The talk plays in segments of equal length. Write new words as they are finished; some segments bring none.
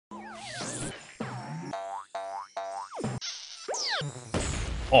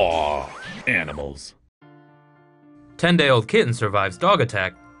Aw, animals. 10-day-old kitten survives dog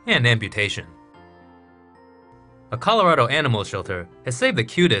attack and amputation. A Colorado animal shelter has saved the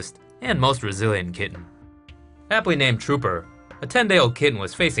cutest and most resilient kitten. Aptly named Trooper, a 10-day-old kitten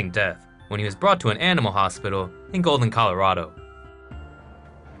was facing death when he was brought to an animal hospital in Golden, Colorado.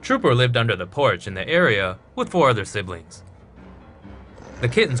 Trooper lived under the porch in the area with 4 other siblings. The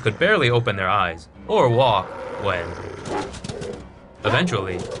kittens could barely open their eyes or walk when...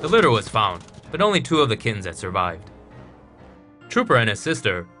 Eventually, the litter was found, but only 2 of the kittens had survived. Trooper and his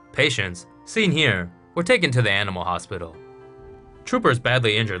sister, Patience, seen here, were taken to the animal hospital. Trooper's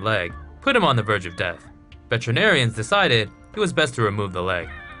badly injured leg put him on the verge of death. Veterinarians decided it was best to remove the leg,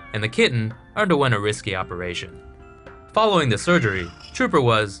 and the kitten underwent a risky operation. Following the surgery, Trooper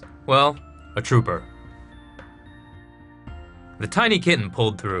was, well, a trooper. The tiny kitten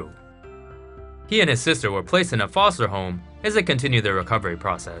pulled through. He and his sister were placed in a foster home as they continued their recovery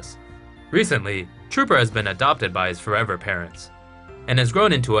process. Recently, Trooper has been adopted by his forever parents and has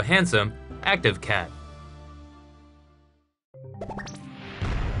grown into a handsome, active cat.